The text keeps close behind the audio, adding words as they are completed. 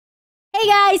Hey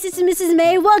guys, this is Mrs.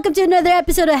 May. Welcome to another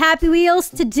episode of Happy Wheels.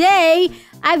 Today,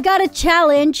 I've got a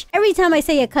challenge. Every time I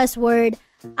say a cuss word,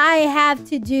 I have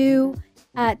to do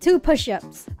 2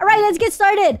 push-ups. All right, let's get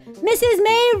started. Mrs.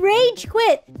 May, rage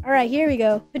quit. All right, here we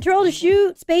go. Control to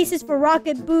shoot. Spaces for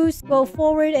rocket boost. Go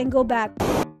forward and go back.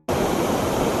 Oh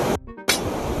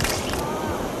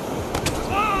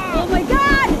my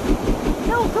god!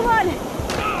 No, come on.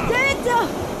 Damn it, though.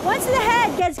 Once the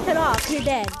head gets cut off, you're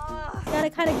dead. You gotta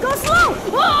kind of go slow.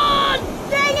 Oh,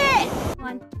 dang it!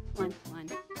 One.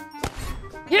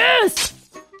 Yes!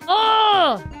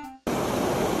 Oh!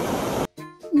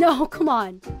 No, come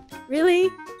on. Really?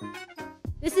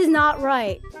 This is not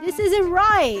right. This isn't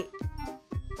right.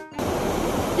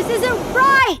 This isn't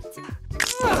right!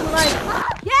 Like,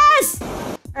 yes!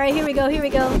 Alright, here we go. Here we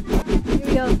go. Come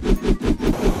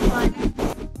on.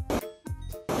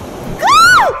 Go!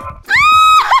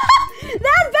 Ah!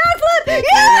 That backflip!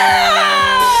 Yes!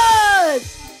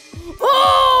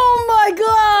 Oh my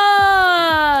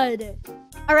god!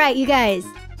 Alright, you guys.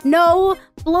 No,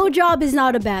 blowjob is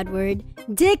not a bad word.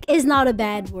 Dick is not a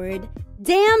bad word.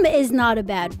 Damn is not a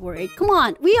bad word. Come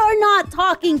on, we are not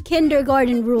talking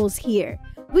kindergarten rules here.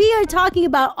 We are talking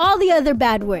about all the other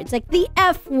bad words, like the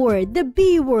F word, the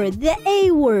B word, the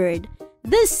A word,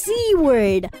 the C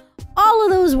word, all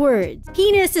of those words.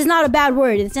 Penis is not a bad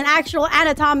word. It's an actual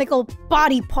anatomical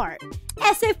body part.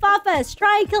 Ese fafas,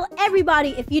 try and kill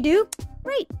everybody. If you do,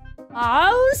 great.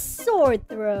 Oh, sword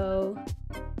throw.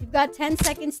 You've got 10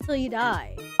 seconds till you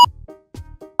die.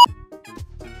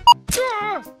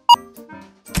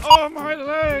 Oh, my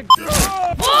leg!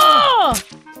 Oh!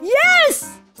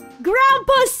 Yes!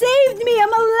 Grandpa saved me!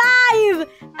 I'm alive!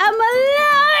 I'm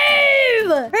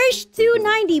alive! Hirsch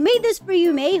 290. Made this for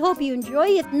you, May. Hope you enjoy.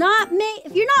 If you're not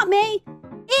May,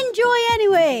 enjoy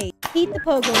anyway. Eat the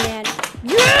pogo, man.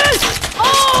 Yes!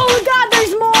 Oh god,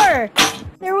 there's more!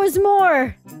 There was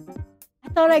more. I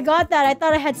thought I got that. I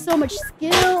thought I had so much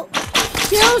skills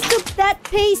that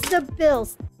pays the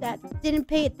bills. That didn't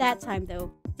pay it that time,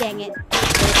 though. Dang it.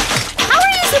 How are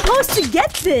you supposed to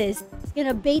get this? It's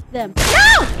gonna bait them.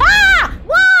 No! Ah!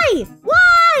 Why?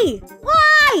 Why?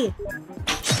 Why?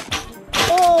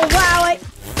 Oh, wow.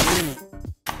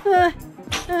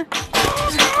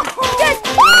 Yes!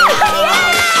 Oh,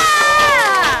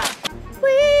 yeah!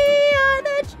 We are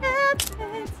the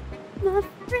champions, my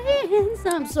friends.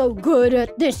 I'm so good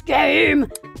at this game.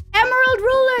 Emerald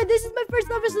Ruler. This is my first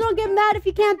level, so don't get mad if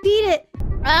you can't beat it.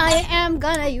 I am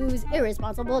gonna use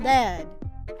Irresponsible Dad.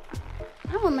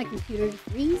 I don't want my computer to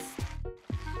freeze.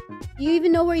 Do you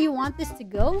even know where you want this to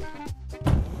go?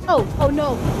 Oh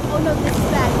no, this is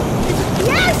bad.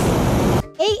 Yes!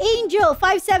 Angel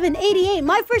 5788,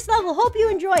 my first level. Hope you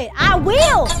enjoy it. I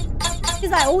will!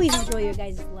 Because I always enjoy your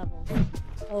guys' levels.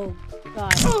 Oh,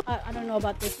 God. I don't know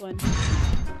about this one.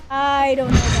 I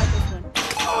don't know about this one.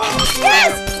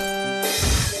 Yes!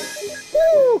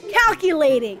 Ooh,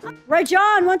 calculating. Right,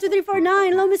 John,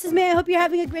 12349. Hello, Mrs. May. I hope you're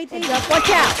having a great day. Watch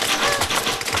out.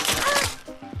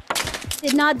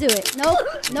 Did not do it.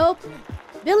 Nope.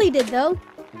 Billy did, though.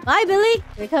 Bye, Billy.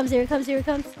 Here it comes.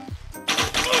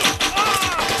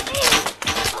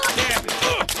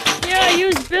 Yeah,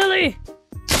 use Billy.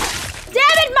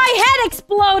 Damn it, my head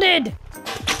exploded.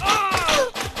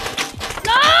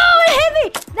 No, it hit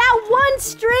me. That one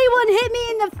stray one hit me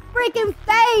in the freaking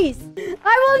face.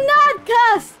 I will not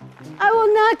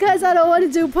cuss. I don't want to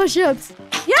do push-ups.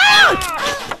 No!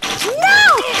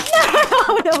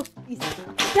 No, please.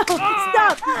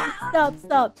 No,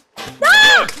 stop.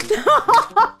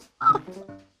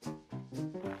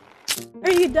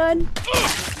 Are you done?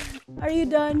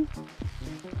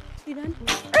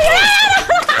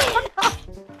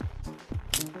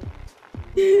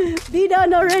 Be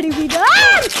done already, be done!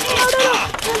 No.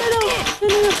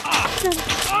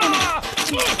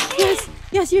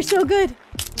 Yes, you're so good.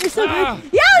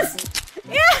 Yes!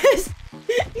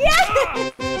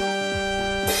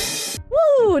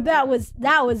 Woo, that was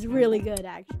really good,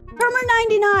 actually.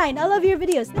 Permer99, I love your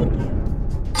videos, thank you.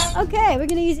 Okay, we're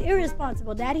gonna use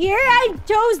Irresponsible Dad here. I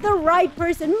chose the right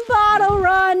person. Bottle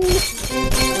run.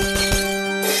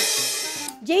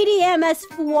 JDMS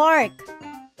Fwark.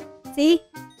 See?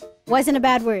 Wasn't a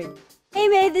bad word. Hey,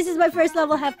 May, this is my first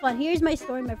level. Have fun. Here's my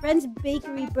story. My friend's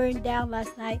bakery burned down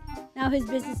last night. Now his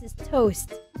business is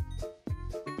toast.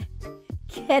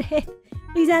 Get it?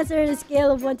 Please answer on a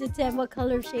scale of 1 to 10. What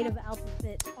color shade of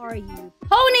alphabet are you?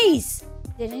 Ponies!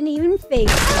 Didn't even fake.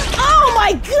 Oh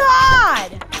my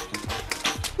god!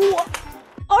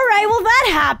 Alright, well that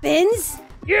happens.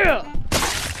 Yeah!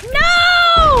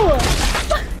 No!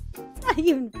 It's not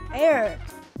even fair.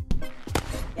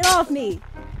 Get off me.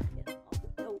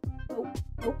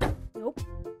 Nope. Nope.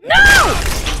 No!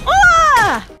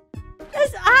 Ah!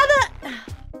 This other.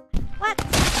 What?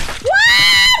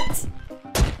 What?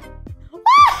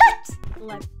 What?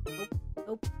 Left.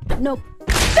 Nope. Nope. Nope.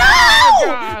 No!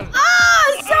 Ah!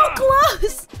 So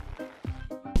close!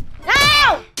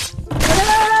 No!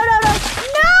 No!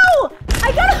 No! I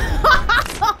gotta.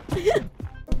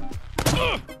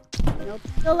 Nope.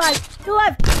 Still alive. Still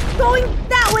alive. Going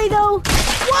that way though.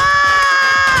 Wow!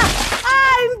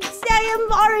 I am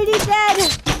already dead.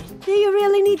 Do you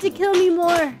really need to kill me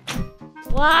more?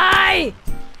 Why?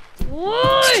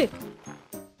 Why?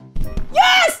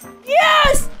 Yes!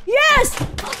 Yes! Yes!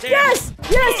 Yes!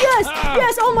 Yes! Yes!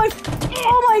 Yes! Oh my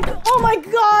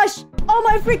gosh! Oh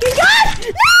my freaking gosh!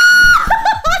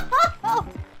 No!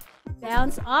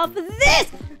 Bounce off of this!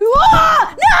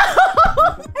 Whoa! No!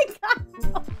 Oh my god!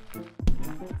 Stop!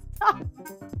 Stop!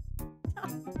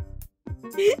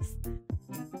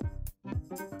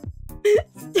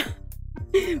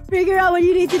 Figure out what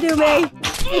you need to do, May.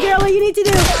 Figure out what you need to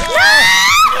do. No!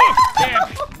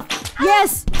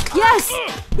 Yes! Yes!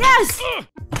 Yes!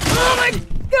 Oh my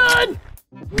god!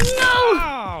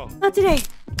 No! Not today.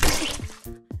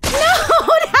 No!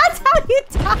 That's how you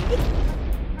die!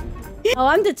 Oh,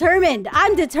 I'm determined.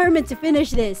 I'm determined to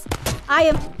finish this. I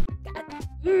am...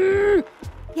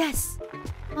 Yes!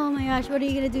 Oh my gosh, what are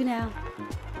you gonna do now?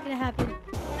 What's gonna happen?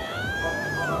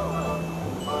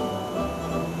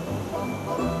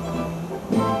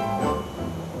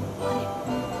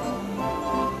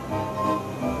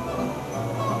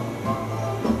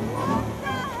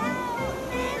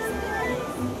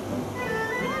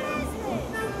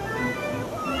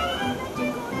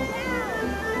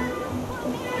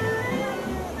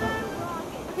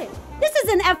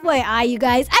 An FYI, you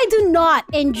guys, I do not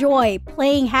enjoy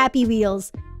playing Happy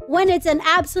Wheels when it's an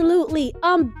absolutely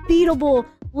unbeatable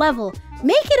level.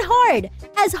 Make it hard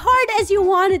as you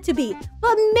want it to be,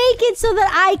 but make it so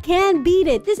that I can beat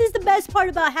it. This is the best part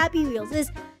about Happy Wheels, is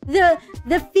the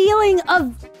feeling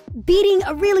of beating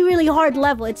a really hard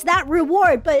level. It's that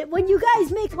reward, but when you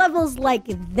guys make levels like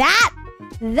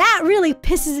that really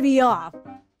pisses me off.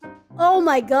 Oh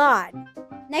my god.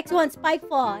 Next one,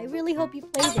 Spikefall. I really hope you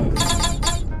play this.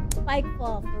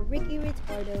 Spikefall for Ricky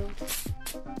Ritardo.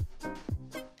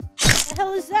 What the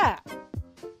hell is that?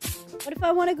 What if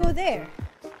I want to go there?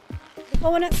 If I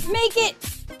want to make it?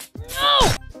 No!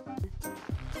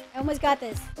 I almost got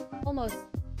this. Almost.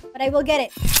 But I will get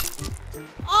it.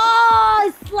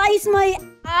 Oh! Slice my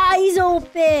eyes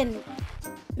open!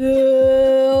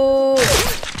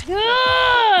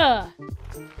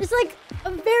 It's like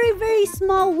a very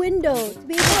small window to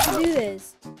be able to do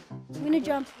this. I'm gonna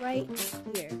jump right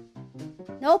here.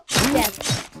 Nope.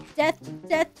 Death.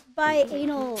 Death by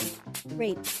anal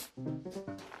rape.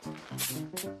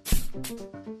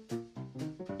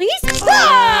 Please?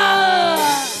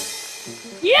 Ah!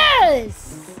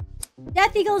 Yes!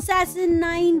 Death Eagle Assassin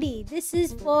 90. This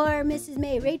is for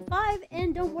MissesMae. Rate 5,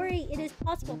 and don't worry, it is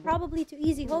possible. Probably too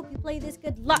easy. Hope you play this.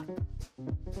 Good luck.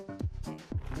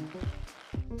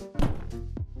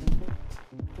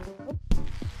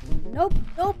 Nope.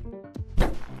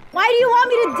 Why do you want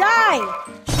me to die?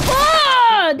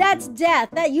 Oh, that's death.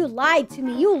 That you lied to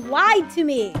me. You lied to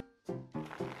me.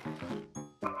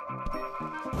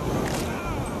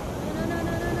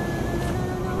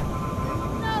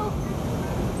 No.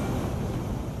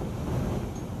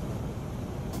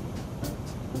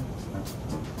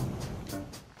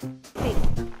 Wait.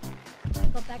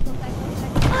 Back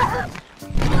up.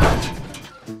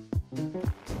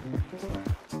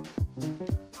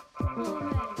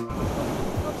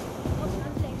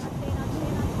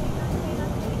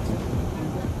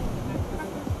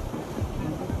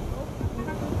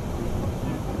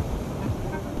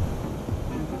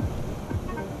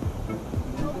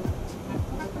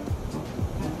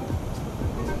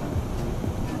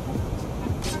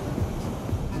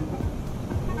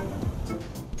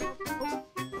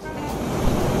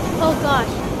 Oh gosh,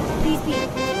 please be.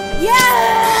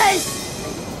 Yes!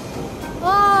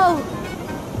 Oh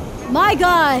my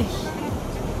gosh.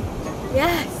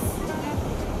 Yes.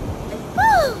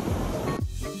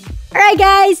 Alright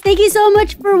guys, thank you so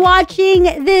much for watching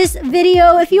this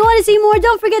video. If you want to see more,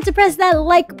 don't forget to press that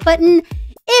like button.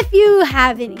 If you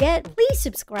haven't yet, please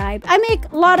subscribe. I make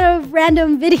a lot of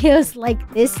random videos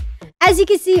like this. As you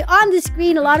can see on the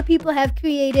screen, a lot of people have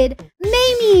created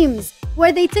May memes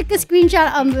where they took a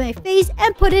screenshot of my face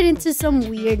and put it into some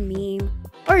weird meme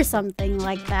or something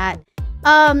like that.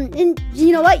 And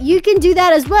you know what? You can do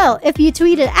that as well. If you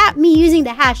tweet it at me using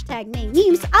the hashtag May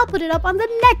memes, I'll put it up on the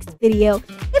next video.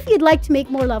 If if you'd like to make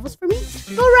more levels for me,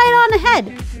 go right on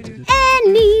ahead.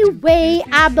 Anyway,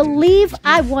 I believe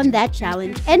I won that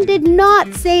challenge and did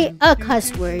not say a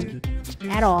cuss word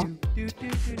at all.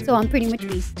 So I'm pretty much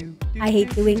beast. I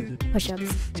hate doing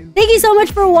push-ups. Thank you so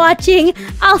much for watching.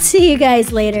 I'll see you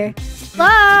guys later.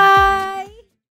 Bye!